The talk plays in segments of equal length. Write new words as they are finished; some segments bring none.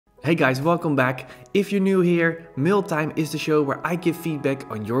Hey guys, welcome back. If you're new here, Mailtime is the show where I give feedback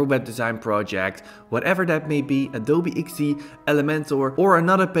on your web design project, whatever that may be, Adobe XD, Elementor, or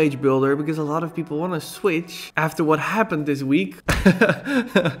another page builder, because a lot of people want to switch after what happened this week.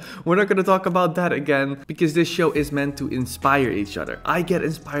 We're not going to talk about that again, because this show is meant to inspire each other. I get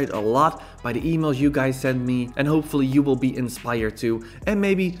inspired a lot by the emails you guys send me, and hopefully you will be inspired too, and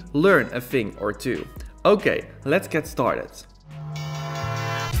maybe learn a thing or two. Okay, let's get started.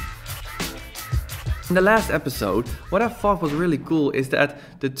 In the last episode, what I thought was really cool is that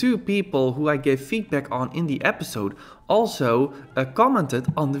the two people who I gave feedback on in the episode also commented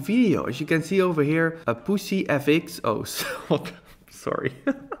on the video. As you can see over here, a Pussy FX, sorry,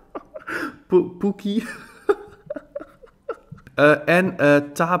 Pookie,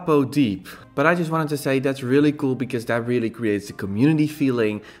 and Tapo Deep. But I just wanted to say that's really cool because that really creates a community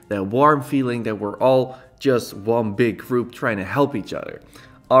feeling, that warm feeling that we're all just one big group trying to help each other.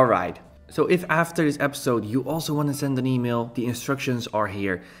 All right. So if after this episode you also want to send an email, the instructions are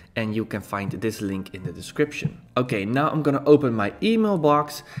here and you can find this link in the description. Okay, now I'm gonna open my email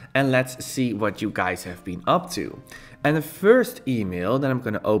box and let's see what you guys have been up to. And the first email that I'm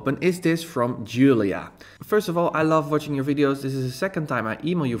gonna open is this from Julia. First of all, I love watching your videos. This is the second time I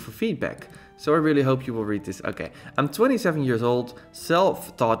email you for feedback. So I really hope you will read this. Okay, I'm 27 years old,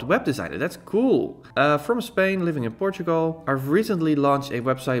 self-taught web designer. That's cool. From Spain, living in Portugal. I've recently launched a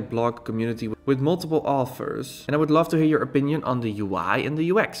website blog community with multiple authors. And I would love to hear your opinion on the UI and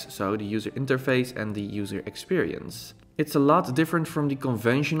the UX. So the user interface and the user experience. It's a lot different from the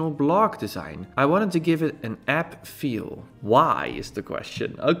conventional blog design. I wanted to give it an app feel. Why is the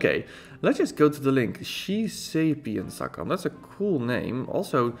question? Okay, let's just go to the link. SheSapiens.com. That's a cool name.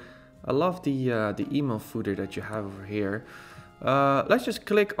 Also, I love the email footer that you have over here. Let's just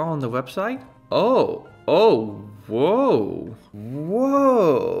click on the website. Oh, whoa.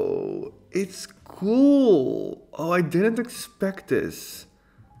 It's cool. Oh, I didn't expect this.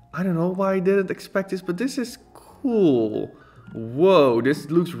 I don't know why I didn't expect this, but this is cool. Whoa, this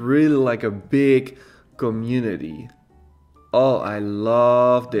looks really like a big community. Oh, I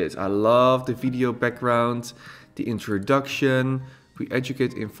love this. I love the video background, the introduction. We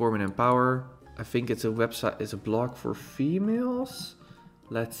educate, inform, and empower. I think it's a website, it's a blog for females.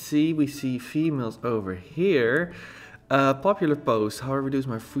 Let's see, we see females over here. Popular posts, how I reduce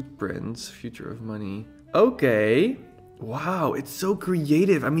my footprints, future of money. Okay, wow, it's so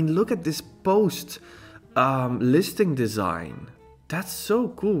creative. I mean, look at this post listing design. That's so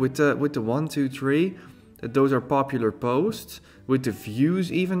cool with the 1, 2, 3. Those are popular posts with the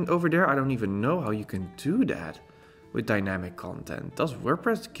views even over there. I don't even know how you can do that with dynamic content. Does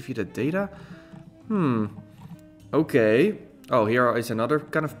WordPress give you the data? Okay. Oh, here is another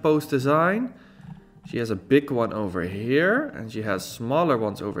kind of post design. She has a big one over here and she has smaller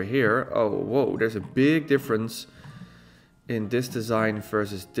ones over here. Oh, whoa, there's a big difference in this design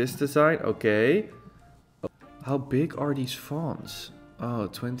versus this design. Okay. How big are these fonts? Oh,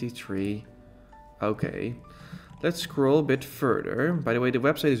 23. Okay. Let's scroll a bit further. By the way, the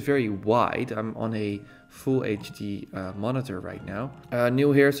website is very wide. I'm on a full HD monitor right now.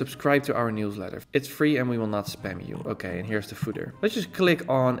 New here, subscribe to our newsletter. It's free and we will not spam you. Okay, and here's the footer. Let's just click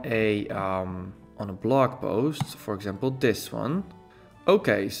on a blog post, for example, this one.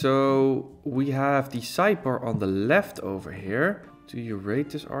 Okay, so we have the sidebar on the left over here. Do you rate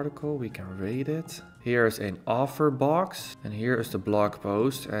this article? We can rate it. Here's an offer box, and here is the blog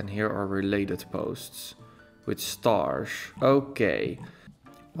post, and here are related posts with stars. Okay.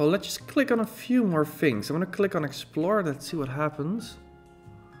 Well, let's just click on a few more things. I'm gonna click on explore. Let's see what happens.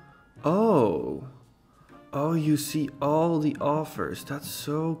 Oh, you see all the offers. That's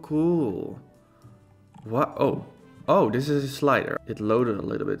so cool. What? Oh, this is a slider. It loaded a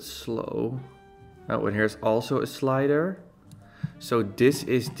little bit slow. Oh, and here's also a slider. So this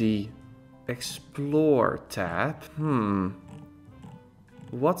is the explore tab.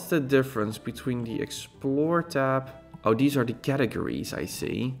 What's the difference between the explore tab? Oh, these are the categories, I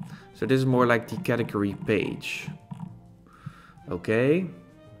see. So this is more like the category page. Okay.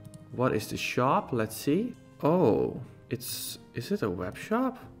 What is the shop? Let's see. Oh, is it a web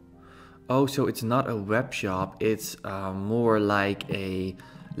shop? Oh, so it's not a web shop. It's more like a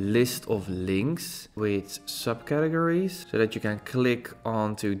list of links with subcategories so that you can click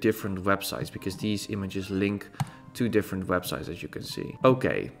onto different websites because these images link to different websites, as you can see.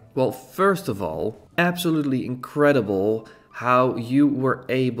 Okay, well, first of all, absolutely incredible how you were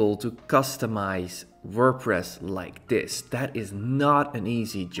able to customize WordPress like this. That is not an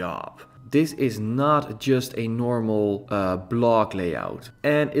easy job. This is not just a normal blog layout,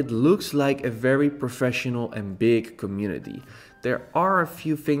 and it looks like a very professional and big community. There are a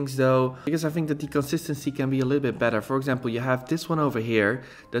few things though, because I think that the consistency can be a little bit better. For example, you have this one over here,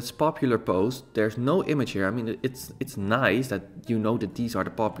 that's popular post. There's no image here. I mean, it's nice that you know that these are the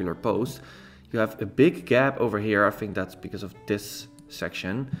popular posts. You have a big gap over here. I think that's because of this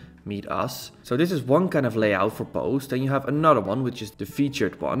section, Meet Us. So this is one kind of layout for post. Then you have another one, which is the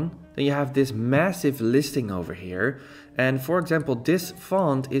featured one. Then you have this massive listing over here. And for example, this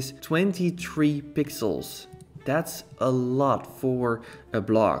font is 23 pixels. That's a lot for a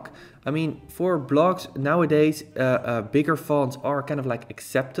blog. I mean, for blogs nowadays, bigger fonts are kind of like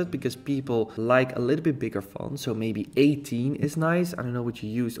accepted because people like a little bit bigger fonts. So maybe 18 is nice. I don't know what you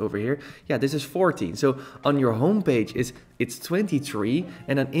used over here. Yeah, this is 14. So on your homepage it's 23,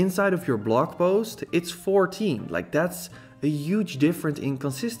 and then inside of your blog post, it's 14. Like that's a huge difference in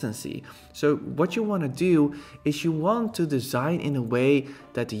consistency. So what you want to do is you want to design in a way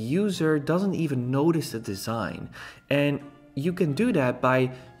that the user doesn't even notice the design. And you can do that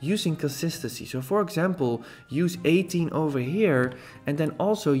by using consistency. So for example, use 18 over here and then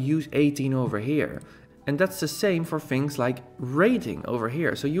also use 18 over here. And that's the same for things like rating over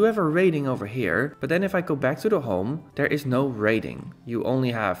here. So you have a rating over here, but then if I go back to the home, there is no rating. You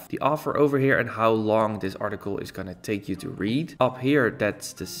only have the offer over here and how long this article is going to take you to read. Up here,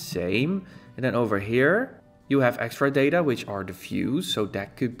 that's the same. And then over here, you have extra data, which are the views. So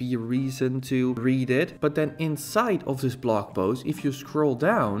that could be a reason to read it. But then inside of this blog post, if you scroll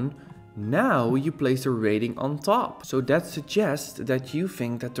down, now you place the rating on top. So that suggests that you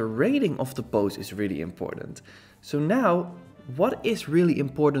think that the rating of the post is really important. So now, what is really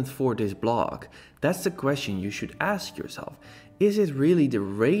important for this blog? That's the question you should ask yourself. Is it really the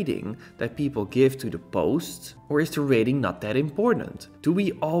rating that people give to the post, or is the rating not that important? Do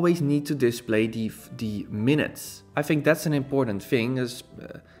we always need to display the minutes? I think that's an important thing. It's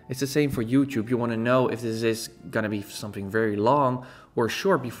the same for YouTube. You want to know if this is going to be something very long or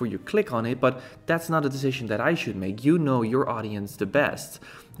short before you click on it, but that's not a decision that I should make. You know your audience the best.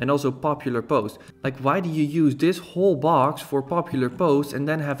 And also popular posts. Like, why do you use this whole box for popular posts and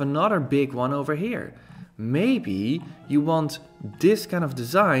then have another big one over here? Maybe you want this kind of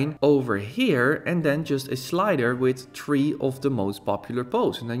design over here and then just a slider with 3 of the most popular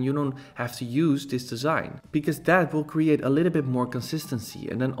posts, and then you don't have to use this design, because that will create a little bit more consistency.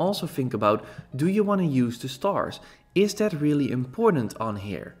 And then also think about, do you want to use the stars? Is that really important on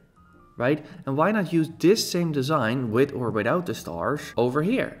here, right? And why not use this same design with or without the stars over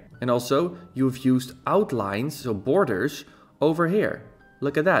here? And also you've used outlines, so borders, over here.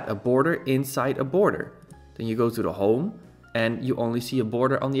 Look at that, a border inside a border. Then you go to the home and you only see a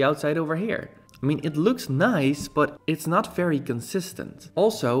border on the outside over here. I mean, it looks nice, but it's not very consistent.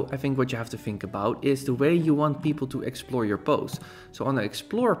 Also, I think what you have to think about is the way you want people to explore your post. So on the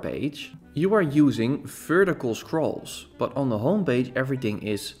explore page, you are using vertical scrolls, but on the home page, everything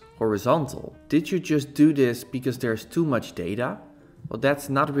is horizontal. Did you just do this because there's too much data? Well, that's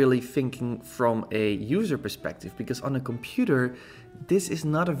not really thinking from a user perspective, because on a computer, this is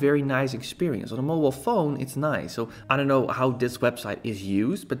not a very nice experience. On a mobile phone, it's nice. So I don't know how this website is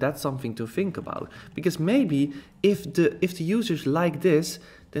used, but that's something to think about. Because maybe if the users like this,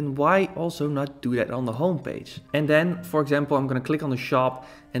 then why also not do that on the home page? And then, for example, I'm going to click on the shop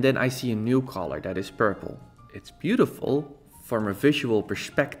and then I see a new color that is purple. It's beautiful from a visual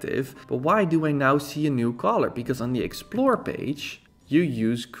perspective, but why do I now see a new color? Because on the explore page, you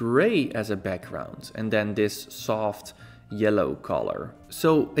use gray as a background and then this soft yellow color.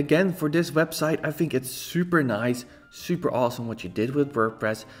 So again, for this website, I think it's super nice, super awesome what you did with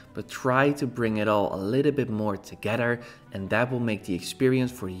WordPress, but try to bring it all a little bit more together, and that will make the experience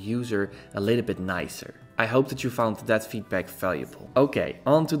for the user a little bit nicer. I hope that you found that feedback valuable. Okay,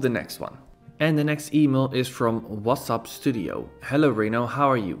 on to the next one. And the next email is from What's Up Studio. Hello Reno, how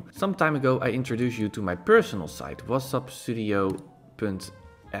are you? Some time ago I introduced you to my personal site, whatsupstudio.fr.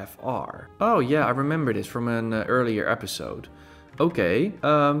 Oh yeah, I remember this from an earlier episode. Okay,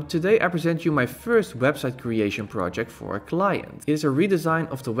 today I present you my first website creation project for a client. It is a redesign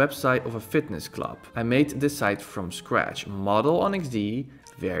of the website of a fitness club. I made this site from scratch, model on XD,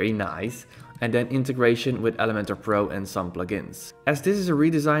 very nice, and then integration with Elementor Pro and some plugins. As this is a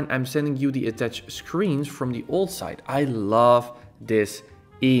redesign, I'm sending you the attached screens from the old site. I love this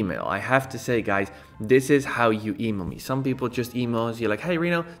email. I have to say, guys, this is how you email me. Some people just email us, you're like, hey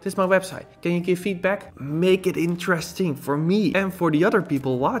Reno, this is my website. Can you give feedback? Make it interesting for me and for the other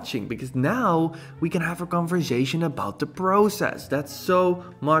people watching, because now we can have a conversation about the process. That's so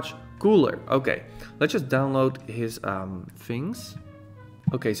much cooler. Okay, let's just download his things.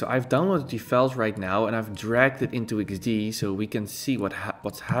 Okay, so I've downloaded the files right now and I've dragged it into XD so we can see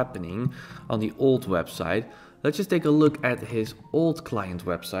what's happening on the old website. Let's just take a look at his old client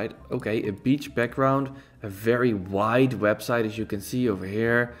website. Okay, a beach background, a very wide website as you can see over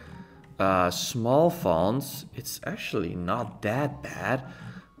here. Small fonts, it's actually not that bad,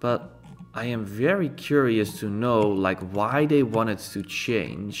 but I am very curious to know like why they wanted to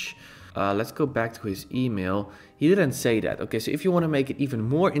change. Let's go back to his email. He didn't say that. Okay, so if you want to make it even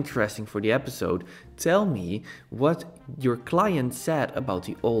more interesting for the episode, tell me what your client said about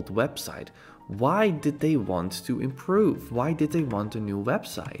the old website. Why did they want to improve? Why did they want a new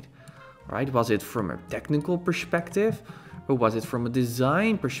website? Right? Was it from a technical perspective or was it from a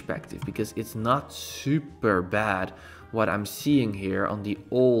design perspective? Because it's not super bad what I'm seeing here on the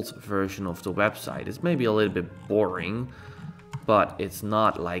old version of the website. It's maybe a little bit boring, but it's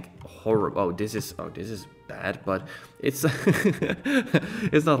not like horrible. Oh, this is bad, but it's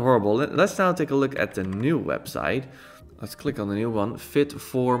it's not horrible. Let's now take a look at the new website. Let's click on the new one,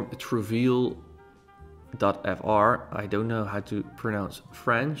 fitformtrivial.fr. I don't know how to pronounce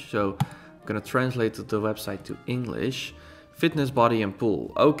French, so I'm gonna translate the website to English. Fitness, body and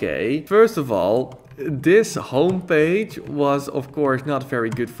pool. Okay, first of all, this homepage was of course not very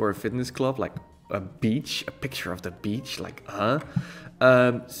good for a fitness club, like a beach, a picture of the beach, like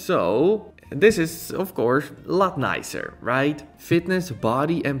so this is of course a lot nicer, right? Fitness,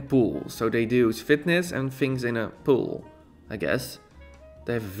 body and pool. So they do fitness and things in a pool, I guess.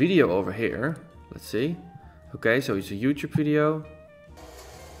 They have a video over here. Let's see. Okay, so it's a YouTube video.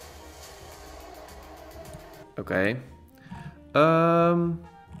 Okay.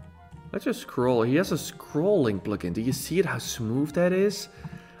 Let's just scroll. He has a scrolling plugin. Do you see it? How smooth that is?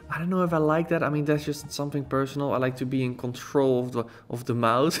 I don't know if I like that. I mean, that's just something personal. I like to be in control of the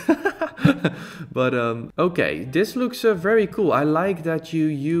mouse. But okay, this looks very cool. I like that you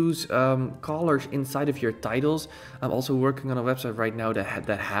use colors inside of your titles. I'm also working on a website right now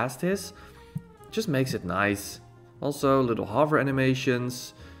that has this. Just makes it nice. Also, little hover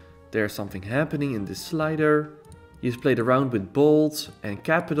animations. There's something happening in this slider. He's played around with bolds and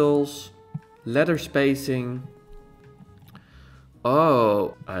capitals, letter spacing.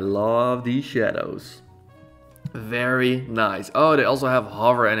 Oh, I love these shadows. Very nice. Oh, they also have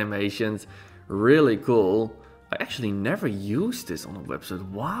hover animations. Really cool. I actually never used this on a website.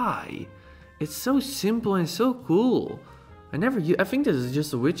 Why? It's so simple and so cool. I think this is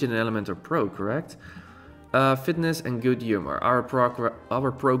just a widget in Elementor Pro, correct? Fitness and good humor. Our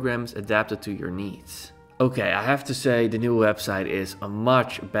programs adapted to your needs. Okay, I have to say the new website is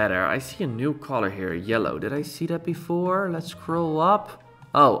much better. I see a new color here, yellow. Did I see that before? Let's scroll up.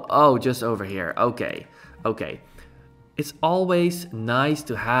 Oh, just over here. Okay. It's always nice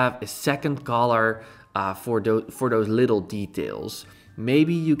to have a second color for those little details.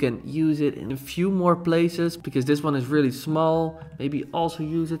 Maybe you can use it in a few more places because this one is really small. Maybe also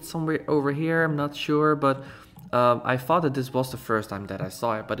use it somewhere over here. I'm not sure, but I thought that this was the first time that I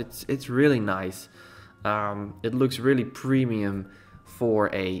saw it, but it's really nice. It looks really premium for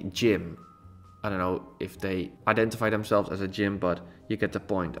a gym. I don't know if they identify themselves as a gym, but you get the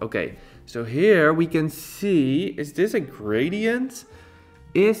point. Okay, so here we can see, is this a gradient?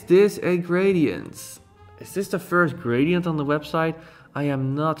 Is this a gradient? Is this the first gradient on the website? I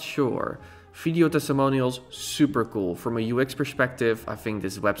am not sure. Video testimonials, super cool. From a UX perspective, I think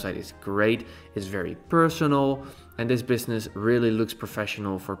this website is great. It's very personal. And this business really looks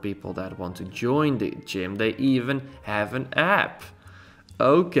professional for people that want to join the gym. They even have an app.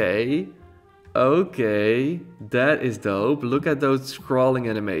 Okay, that is dope. Look at those scrolling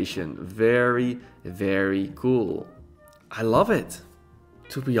animation. Very, very cool. I love it,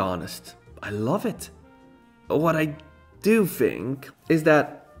 to be honest. I love it. What I do think is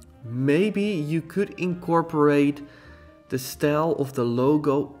that maybe you could incorporate the style of the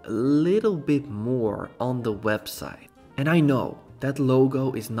logo a little bit more on the website. And I know that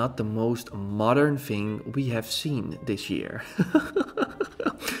logo is not the most modern thing we have seen this year.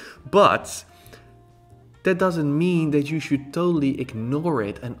 But that doesn't mean that you should totally ignore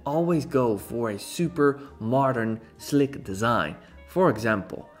it and always go for a super modern, slick design. For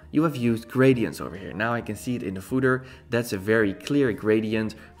example, you have used gradients over here. Now I can see it in the footer. That's a very clear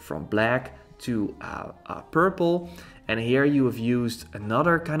gradient from black to purple. And here you have used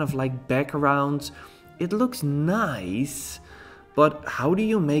another kind of like background. It looks nice, but how do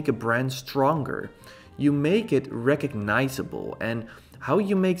you make a brand stronger? You make it recognizable, and how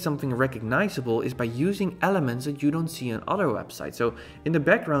you make something recognizable is by using elements that you don't see on other websites. So in the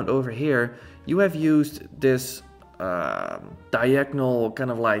background over here, you have used this diagonal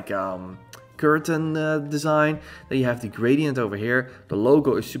kind of like curtain design. Then you have the gradient over here. The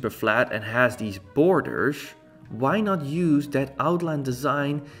logo is super flat and has these borders. Why not use that outline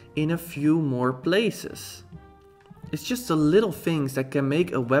design in a few more places? It's just the little things that can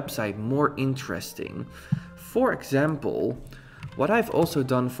make a website more interesting. For example, what I've also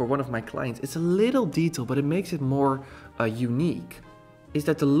done for one of my clients, it's a little detail, but it makes it more unique, is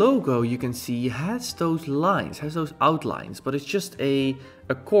that the logo you can see has those lines, has those outlines, but it's just a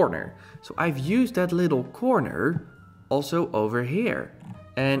corner. So I've used that little corner also over here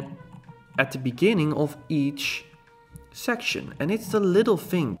and at the beginning of each section. And it's the little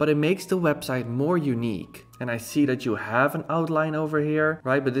thing, but it makes the website more unique. And I see that you have an outline over here,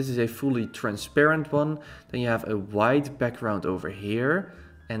 right? But this is a fully transparent one. Then you have a white background over here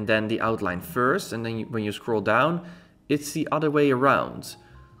and then the outline first. And then when you scroll down, it's the other way around.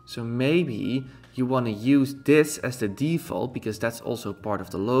 So maybe you want to use this as the default because that's also part of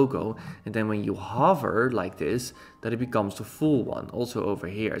the logo. And then when you hover like this, that it becomes the full one also over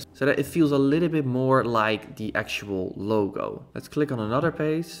here. So that it feels a little bit more like the actual logo. Let's click on another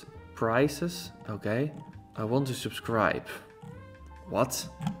page. Prices. Okay. I want to subscribe. What?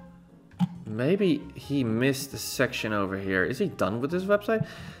 Maybe he missed the section over here. Is he done with this website?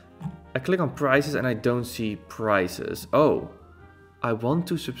 I click on prices and I don't see prices. Oh, I want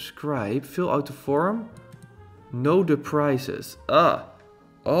to subscribe. Fill out the form. Know the prices.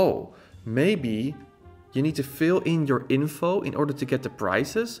 Oh, maybe you need to fill in your info in order to get the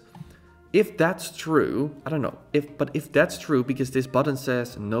prices. If that's true, I don't know. But if that's true, because this button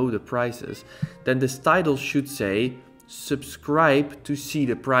says know the prices, then this title should say subscribe to see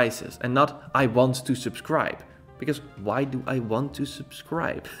the prices and not I want to subscribe. Because why do I want to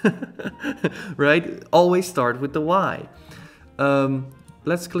subscribe? Right? Always start with the why.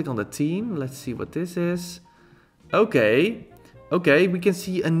 Let's click on the theme. Let's see what this is. Okay, we can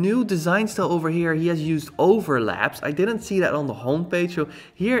see a new design style over here. He has used overlaps. I didn't see that on the homepage. So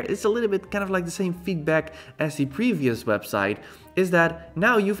here it's a little bit kind of like the same feedback as the previous website, is that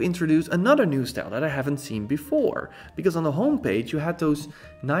now you've introduced another new style that I haven't seen before. Because on the homepage you had those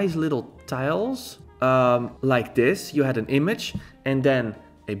nice little tiles like this. You had an image and then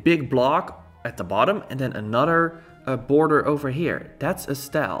a big block at the bottom and then another border over here. That's a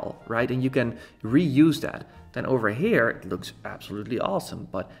style, right? And you can reuse that. Then over here, it looks absolutely awesome,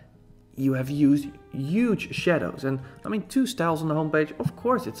 but you have used huge shadows. And I mean, 2 styles on the homepage, of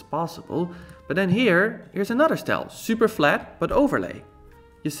course it's possible. But then here's another style, super flat, but overlay.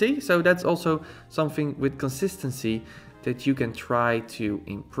 You see? So that's also something with consistency that you can try to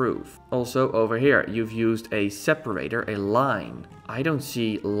improve. Also over here, you've used a separator, a line. I don't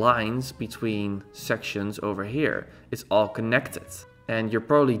see lines between sections over here. It's all connected. And you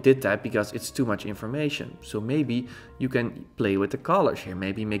probably did that because it's too much information. So maybe you can play with the colors here.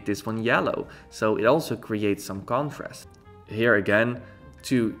 Maybe make this one yellow. So it also creates some contrast. Here again,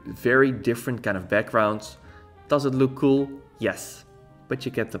 2 very different kind of backgrounds. Does it look cool? Yes, but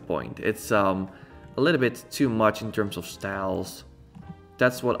you get the point. It's a little bit too much in terms of styles.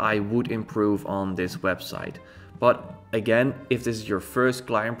 That's what I would improve on this website. But again, if this is your first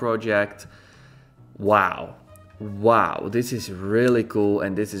client project, wow, this is really cool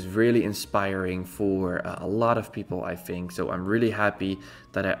and this is really inspiring for a lot of people, I think. So I'm really happy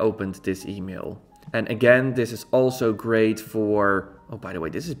that I opened this email. And again, this is also great for, oh, by the way,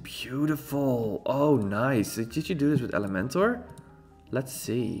 this is beautiful. Oh, nice. Did you do this with Elementor? Let's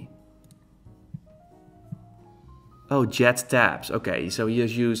see. Oh, jet tabs. Okay, so he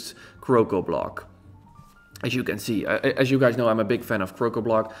has used CrocoBlock. As you can see, as you guys know, I'm a big fan of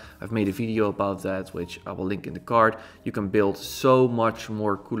CrocoBlock. I've made a video about that, which I will link in the card. You can build so much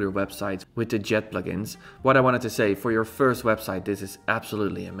more cooler websites with the Jet plugins. What I wanted to say, for your first website, this is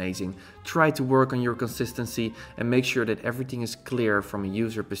absolutely amazing. Try to work on your consistency and make sure that everything is clear from a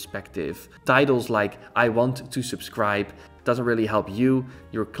user perspective. Titles like I want to subscribe doesn't really help you,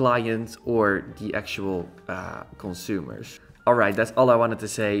 your client, or the actual consumers. All right, that's all I wanted to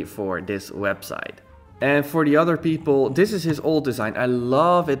say for this website. And for the other people, this is his old design. I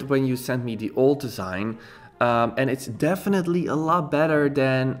love it when you send me the old design. And it's definitely a lot better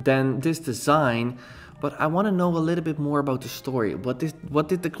than this design. But I want to know a little bit more about the story. What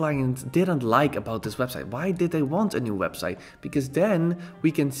did the client didn't like about this website? Why did they want a new website? Because then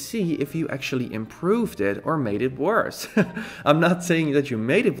we can see if you actually improved it or made it worse. I'm not saying that you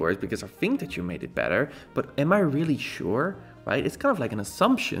made it worse because I think that you made it better. But am I really sure? Right? It's kind of like an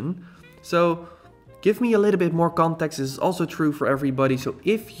assumption. So give me a little bit more context. This is also true for everybody. So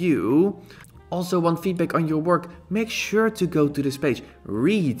if you also want feedback on your work, make sure to go to this page.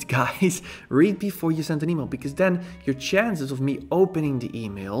 Read, guys. Read before you send an email, because then your chances of me opening the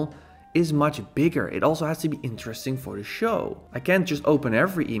email is much bigger. It also has to be interesting for the show. I can't just open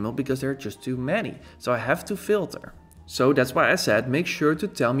every email because there are just too many. So I have to filter. So that's why I said make sure to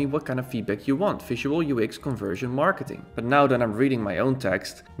tell me what kind of feedback you want, visual UX conversion marketing. But now that I'm reading my own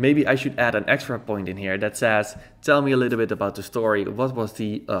text, maybe I should add an extra point in here that says, tell me a little bit about the story, what was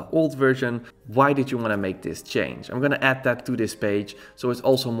the old version, why did you want to make this change? I'm going to add that to this page so it's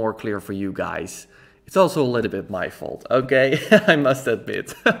also more clear for you guys. It's also a little bit my fault, okay? I must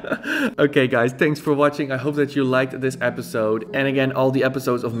admit. Okay guys, thanks for watching. I hope that you liked this episode. And again, all the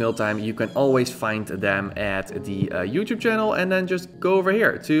episodes of Mailtime, you can always find them at the YouTube channel, and then just go over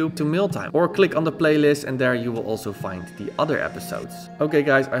here to Mailtime, or click on the playlist and there you will also find the other episodes. Okay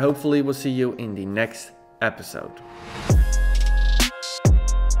guys, I hopefully will see you in the next episode.